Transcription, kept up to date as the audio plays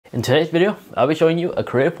In today's video, I'll be showing you a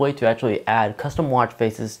creative way to actually add custom watch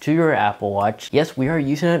faces to your Apple Watch. Yes, we are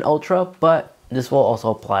using an Ultra, but this will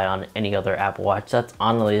also apply on any other Apple Watch that's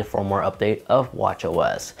on the latest firmware update of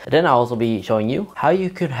watchOS. Then I'll also be showing you how you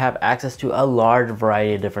could have access to a large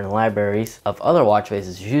variety of different libraries of other watch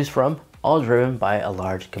faces to choose from, all driven by a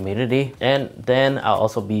large community. And then I'll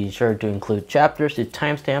also be sure to include chapters to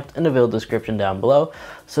timestamp in the video description down below,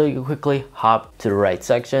 so you can quickly hop to the right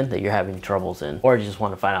section that you're having troubles in, or you just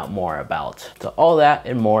want to find out more about. So all that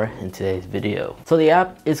and more in today's video. So the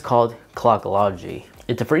app is called Clockology.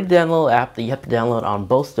 It's a free to download app that you have to download on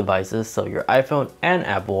both devices, so your iPhone and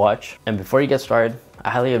Apple Watch. And before you get started,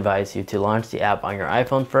 I highly advise you to launch the app on your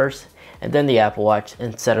iPhone first, and then the Apple Watch,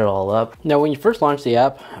 and set it all up. Now when you first launch the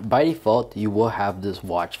app, by default you will have this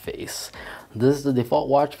watch face. This is the default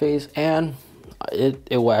watch face, and it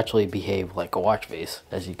will actually behave like a watch face.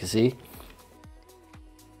 As you can see,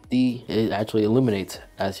 it actually illuminates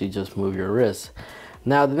as you just move your wrist.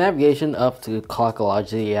 Now the navigation of the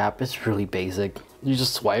Clockology app is really basic. You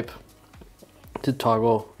just swipe to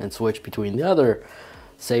toggle and switch between the other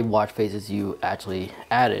save watch faces you actually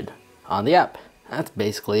added on the app. That's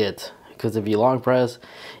basically it. Because if you long press,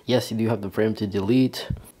 yes, you do have the freedom to delete,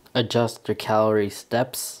 adjust your calorie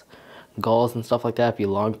steps, goals and stuff like that. If you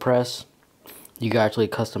long press, you can actually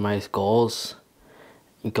customize goals.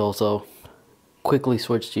 You can also quickly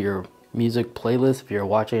switch to your music playlist if you're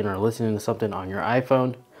watching or listening to something on your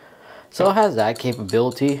iPhone. So it has that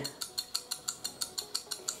capability.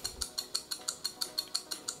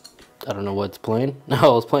 I don't know what's playing.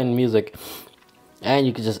 No, it's playing music. And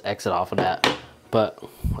you can just exit off of that. But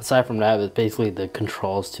aside from that, it's basically the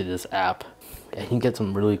controls to this app. And you can get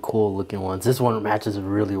some really cool looking ones. This one matches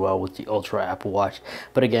really well with the Ultra Apple Watch.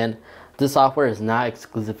 But again, this software is not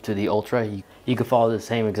exclusive to the Ultra. You can follow the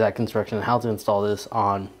same exact instruction on how to install this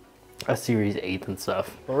on a Series 8 and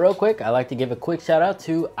stuff. But real quick, I'd like to give a quick shout out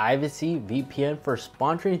to Privacy VPN for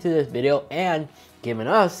sponsoring to this video and giving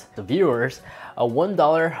us, the viewers, a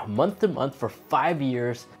 $1 month-to-month for 5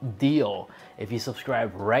 years deal. If you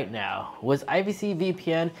subscribe right now. With Privacy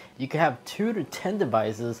VPN, you can have 2 to 10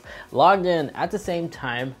 devices logged in at the same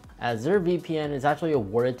time, as their VPN is actually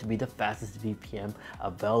awarded to be the fastest VPN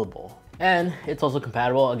available. And it's also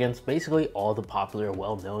compatible against basically all the popular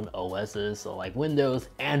well-known OSs, so like Windows,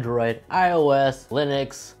 Android, iOS,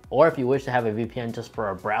 Linux, or if you wish to have a VPN just for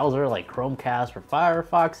a browser like Chromecast or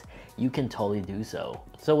Firefox, you can totally do so.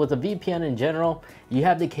 So with a VPN in general, you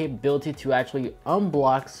have the capability to actually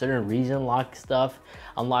unblock certain region lock stuff,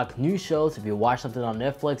 unlock new shows. If you watch something on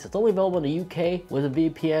Netflix, it's only available in the UK. With a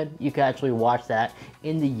VPN, you can actually watch that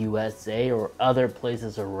in the USA or other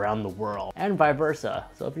places around the world, and vice versa.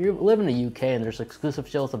 So if you live in the UK and there's exclusive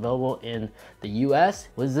shows available in the US,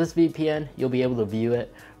 with this VPN, you'll be able to view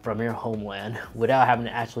it from your homeland without having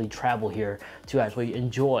to actually travel here to actually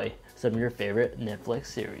enjoy some of your favorite Netflix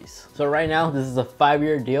series. So right now, this is a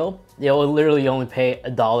 5-year deal. You'll literally only pay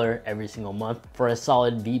 $1 every single month for a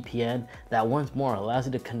solid VPN that once more allows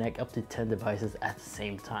you to connect up to 10 devices at the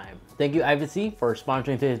same time. Thank you, Privacy, for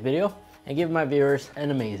sponsoring today's video and giving my viewers an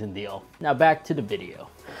amazing deal. Now back to the video.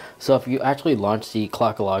 So if you actually launch the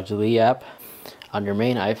Clockology app on your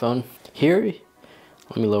main iPhone, here,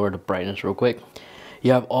 let me lower the brightness real quick.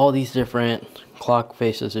 You have all these different clock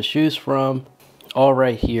faces to choose from. All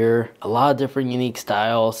right here, a lot of different unique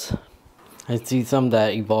styles. I see some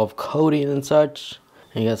that involve coding and such.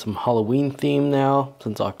 And you got some Halloween theme now,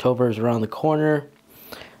 since October is around the corner.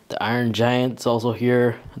 The Iron Giant's also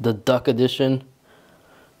here, the Duck Edition.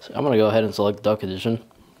 So I'm gonna go ahead and select Duck Edition.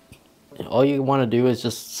 All you want to do is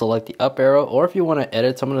just select the up arrow, or if you want to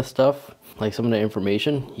edit some of the stuff, like some of the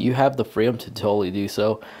information, you have the freedom to totally do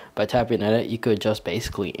so. By tapping edit, you could adjust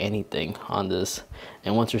basically anything on this.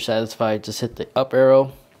 And once you're satisfied, just hit the up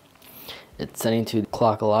arrow. It's sending to the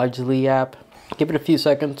Clockology app. Give it a few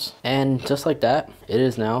seconds, and just like that, it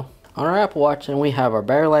is now on our Apple Watch. And we have our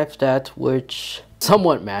battery life stats, which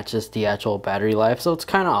somewhat matches the actual battery life, so it's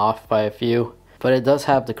kind of off by a few, but it does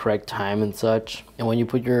have the correct time and such. And when you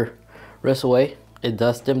put your wrist away, it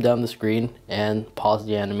does dim down the screen and pause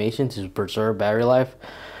the animation to preserve battery life.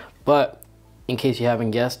 But in case you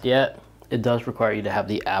haven't guessed yet, it does require you to have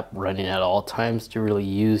the app running at all times to really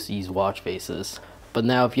use these watch faces. But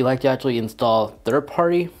now if you like to actually install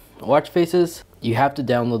third-party watch faces, you have to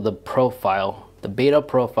download the profile, the beta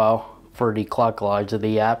profile for the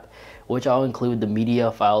Clockology app, which I'll include the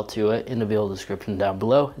media file to it in the video description down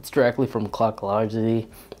below. It's directly from Clockology,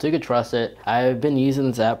 so you can trust it. I've been using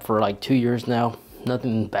this app for like 2 years now.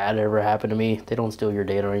 Nothing bad ever happened to me. They don't steal your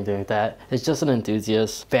data or anything like that. It's just an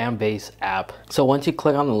enthusiast fan-based app. So once you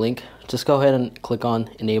click on the link, just go ahead and click on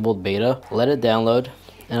enabled beta, let it download,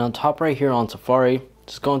 And on top right here on Safari,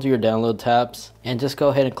 just go into your download tabs and just go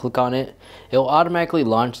ahead and click on it. It will automatically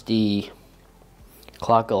launch the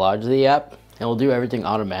Clockology app and will do everything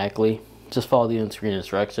automatically. Just follow the on-screen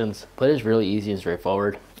instructions, but it's really easy and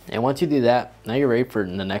straightforward. And once you do that, now you're ready for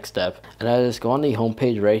the next step. And I just go on the home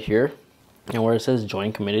page right here, and where it says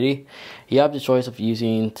join community, you have the choice of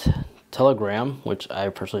using Telegram, which I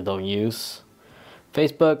personally don't use,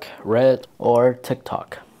 Facebook, Reddit, or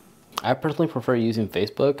TikTok. I personally prefer using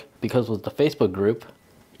Facebook because with the Facebook group,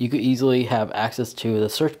 you could easily have access to the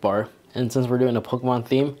search bar. And since we're doing a Pokemon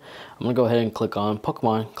theme, I'm going to go ahead and click on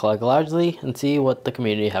Pokemon Clockology and see what the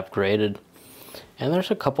community have created. And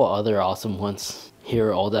there's a couple other awesome ones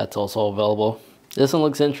here, all that's also available. This one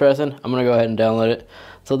looks interesting. I'm going to go ahead and download it.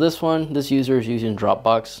 So this user is using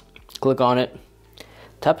Dropbox. Click on it.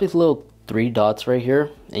 Tap these little 3 dots right here,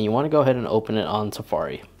 and you want to go ahead and open it on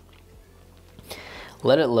Safari.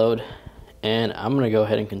 Let it load, and I'm going to go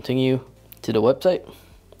ahead and continue to the website.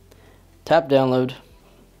 Tap download.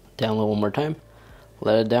 Download one more time.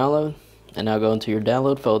 Let it download, and now go into your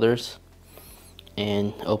download folders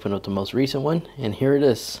and open up the most recent one, and here it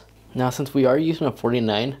is. Now since we are using a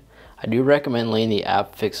 49, I do recommend letting the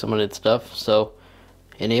app fix some of its stuff. So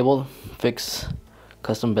enable fix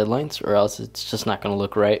custom bedlines, or else it's just not going to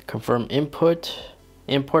look right. Confirm import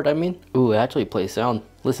I mean. Ooh, it actually plays sound.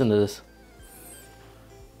 Listen to this.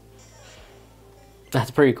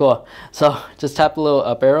 That's pretty cool. So just tap the little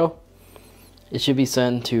up arrow. It should be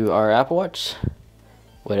sent to our Apple Watch.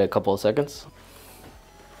 Wait a couple of seconds.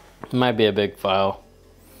 It might be a big file.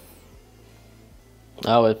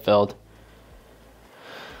 Oh, it failed.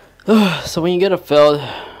 So when you get a failed,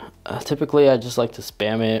 typically I just like to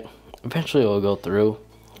spam it. Eventually it will go through.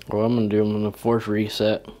 What I'm going to do, I'm going to force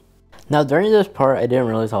reset. Now during this part, I didn't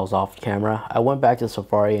realize I was off camera. I went back to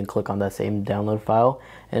Safari and clicked on that same download file,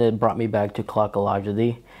 and it brought me back to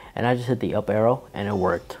Clockology. And I just hit the up arrow and it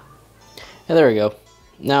worked. And there we go.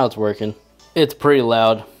 Now it's working. It's pretty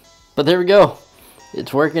loud, but there we go.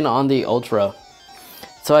 It's working on the Ultra.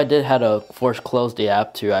 So I did have to force close the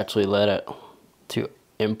app to actually let it to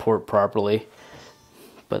import properly.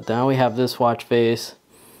 But now we have this watch face,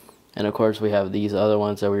 and of course we have these other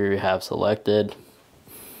ones that we have selected.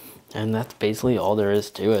 And that's basically all there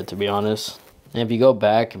is to it, to be honest. And if you go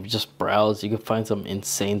back and just browse, you can find some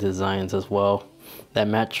insane designs as well that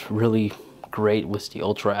match really great with the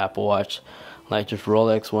Ultra Apple Watch, like just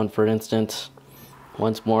Rolex one for instance.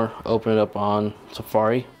 Once more, open it up on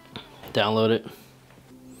Safari, download it,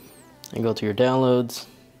 and go to your downloads.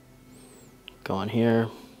 Go on here.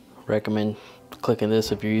 Recommend clicking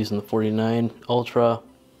this if you're using the 49 Ultra.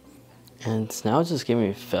 And now it's just giving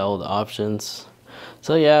me failed options.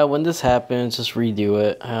 So yeah, when this happens, just redo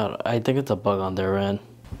it. I think it's a bug on their end.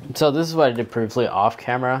 So this is what I did previously off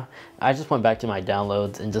camera. I just went back to my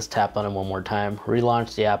downloads and just tapped on it one more time.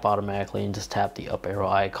 Relaunched the app automatically and just tapped the up arrow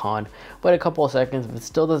icon. Wait a couple of seconds. If it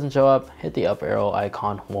still doesn't show up, hit the up arrow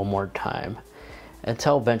icon one more time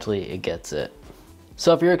until eventually it gets it.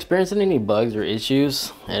 So if you're experiencing any bugs or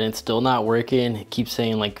issues and it's still not working, it keeps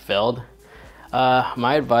saying like failed,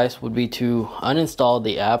 my advice would be to uninstall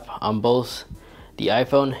the app on both the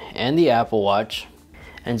iPhone and the Apple Watch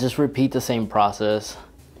and just repeat the same process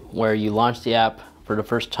where you launch the app for the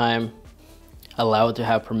first time, allow it to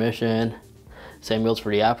have permission, same goes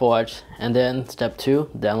for the Apple Watch, and then step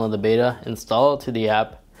 2, download the beta, install it to the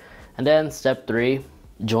app, and then step 3,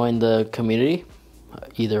 join the community,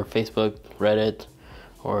 either Facebook, Reddit,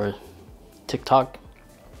 or TikTok,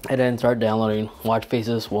 and then start downloading watch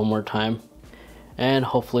faces one more time, and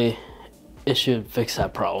hopefully it should fix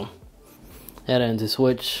that problem. And then to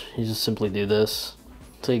switch, you just simply do this.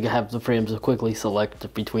 So you have the freedom to quickly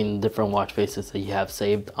select between the different watch faces that you have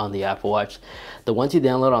saved on the Apple Watch. The ones you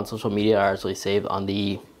download on social media are actually saved on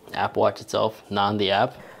the Apple Watch itself, not on the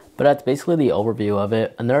app. But that's basically the overview of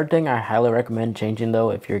it. Another thing I highly recommend changing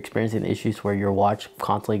though, if you're experiencing issues where your watch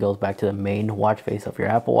constantly goes back to the main watch face of your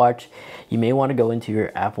Apple Watch, you may want to go into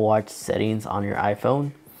your Apple Watch settings on your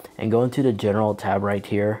iPhone and go into the general tab right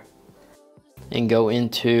here and go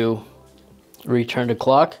into return to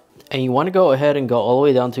clock. And you want to go ahead and go all the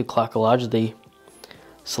way down to Clockology,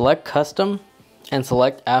 select custom, and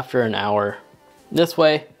select after an hour. This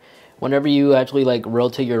way, whenever you actually like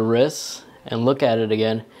rotate your wrists and look at it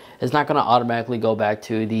again, it's not going to automatically go back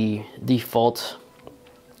to the default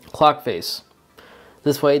clock face.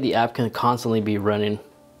 This way the app can constantly be running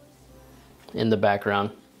in the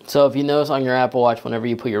background. So if you notice on your Apple Watch, whenever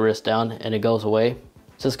you put your wrist down and it goes away,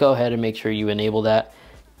 just go ahead and make sure you enable that.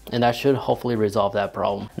 And that should hopefully resolve that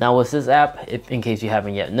problem. Now with this app, in case you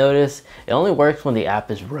haven't yet noticed, it only works when the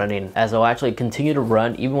app is running, as it'll actually continue to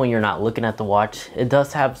run even when you're not looking at the watch. It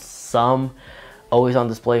does have some always on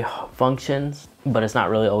display functions, but it's not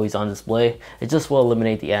really always on display. It just will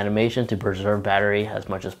eliminate the animation to preserve battery as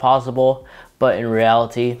much as possible. But in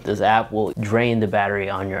reality, this app will drain the battery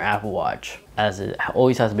on your Apple Watch, as it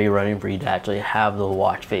always has to be running for you to actually have the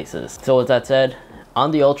watch faces. So with that said,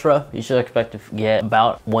 on the Ultra, you should expect to get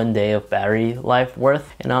about 1 day of battery life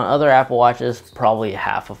worth. And on other Apple Watches, probably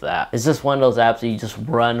half of that. It's just one of those apps that you just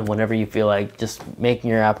run whenever you feel like, just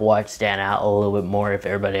making your Apple Watch stand out a little bit more if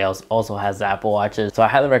everybody else also has Apple Watches. So I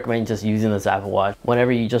highly recommend just using this Apple Watch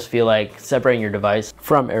whenever you just feel like separating your device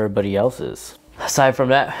from everybody else's. Aside from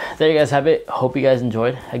that, there you guys have it. Hope you guys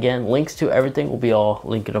enjoyed. Again, links to everything will be all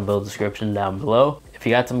linked in the description down below. If you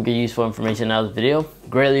got some good useful information out of this video,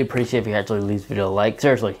 greatly appreciate if you actually leave this video a like.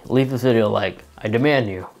 Seriously, leave this video a like. I demand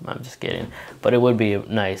you. I'm just kidding. But it would be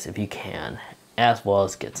nice if you can, as well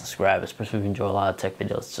as get subscribed, especially if you enjoy a lot of tech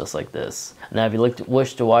videos just like this. Now, if you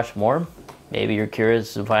wish to watch more, maybe you're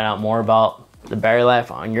curious to find out more about the battery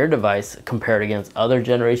life on your device compared against other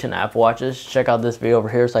generation Apple Watches, check out this video over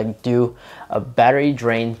here. So I can do a battery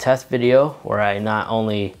drain test video where I not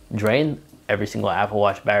only drain every single Apple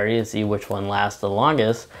Watch battery to see which one lasts the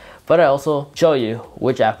longest, but I also show you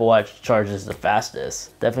which Apple Watch charges the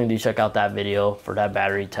fastest. Definitely do check out that video for that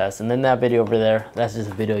battery test. And then that video over there, that's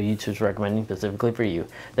just a video YouTube's recommending specifically for you.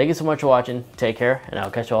 Thank you so much for watching. Take care, and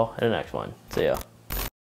I'll catch you all in the next one. See ya.